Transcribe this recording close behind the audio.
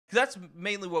Because that's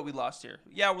mainly what we lost here.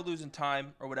 Yeah, we're losing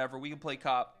time or whatever. We can play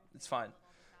cop. It's fine.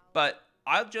 But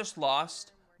I just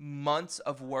lost months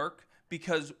of work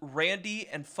because Randy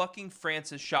and fucking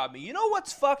Francis shot me. You know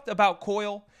what's fucked about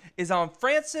Koil? Is on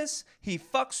Francis, he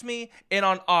fucks me, and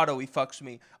on Otto, he fucks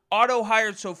me. Otto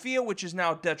hired Sophia, which is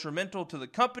now detrimental to the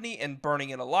company and burning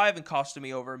it alive and costing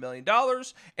me over $1 million.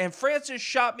 And Francis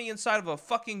shot me inside of a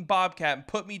fucking bobcat and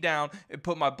put me down and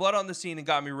put my blood on the scene and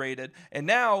got me raided. And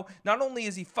now, not only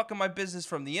is he fucking my business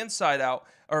from the inside out,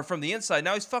 or from the inside,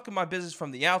 now he's fucking my business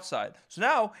from the outside. So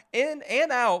now, in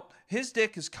and out, his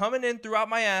dick is coming in throughout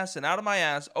my ass and out of my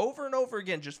ass over and over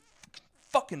again, just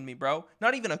fucking me, bro.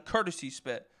 Not even a courtesy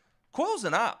spit. Koil's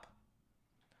an op.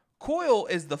 Koil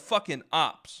is the fucking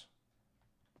ops.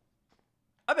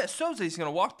 I bet Soze's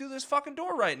gonna walk through this fucking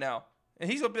door right now. And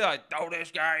he's gonna be like, throw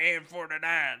this guy in for the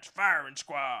nines, firing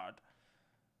squad.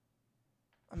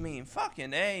 I mean,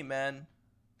 fucking A, man.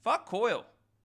 Fuck Koil.